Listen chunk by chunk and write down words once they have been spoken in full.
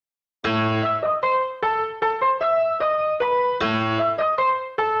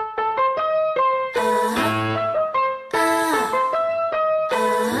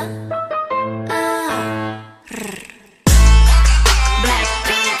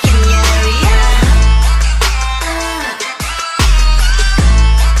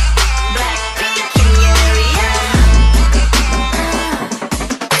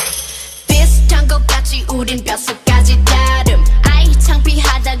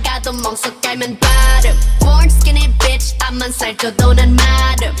나도 멍석 깔면 바름 Born skinny bitch 앞만 살쪄도 난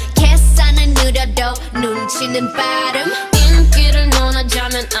마름 계산은 느려도 눈치는 빠름 인기를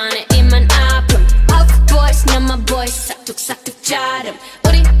논하자면 안에 입만 아픔 Puff boys 난 my boys 싹둑싹둑 자름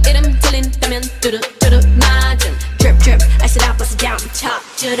우리 이름 들린다면 뚜루뚜루 맞음 Drip drip I said I bust it down from top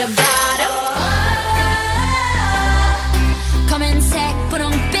to the bottom 검은색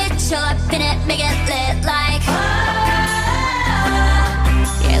분홍빛 all up in it make it lit like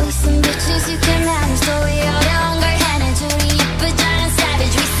Yeah we some bitches you can manage 또 어려운 걸 해내줘 우리 예쁘장한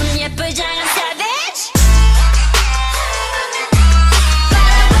savage we some 예쁘장한 savage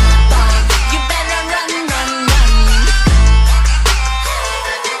You better run run run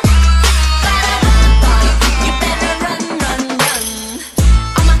You better run run run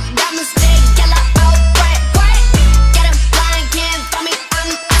All my diamonds stay yellow oh bright bright Get 'em blind can't find me I'm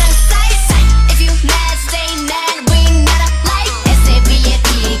out of sight If you mad stay mad we not alike SAVAGE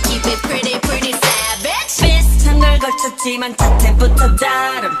keep it pretty pretty savage 비슷한 걸 걸쳤지만 자태부터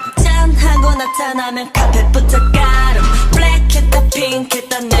다름 짠하고 나타나면 카펫부터 가름 블랙했다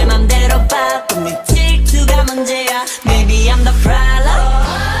핑크했다 내 맘대로 바꿈 네 질투가 문제야 Maybe I'm the problem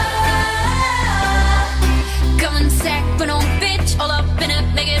검은색 분홍빛 all up in it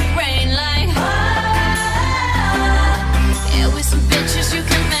make it rain like Yeah we some bitches you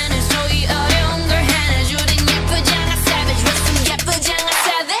can manage 또 이 어려운 걸 해내줘 우린 예쁘장한 savage we some 예쁘장한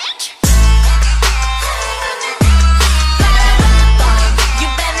savage You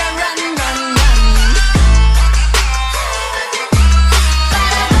better run run run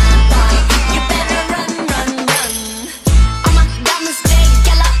You better run run run All my diamonds stay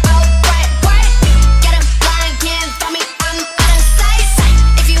yellow oh bright bright Get 'em blind can't find me I'm out of sight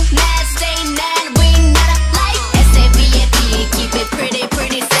If you mad stay mad we not alike SAVAGE keep it pretty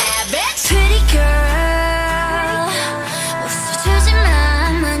pretty savage Pretty girl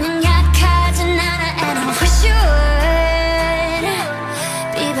웃어주지만 마냥 약하진 않아 And I wish you would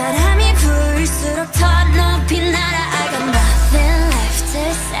비바람이 불수록 더 높이 날아 I got nothing left to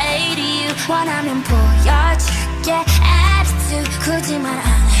say to you 원하면 보여줄게 attitude 굳이 말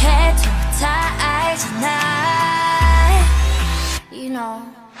안 해도 다 알잖아 You know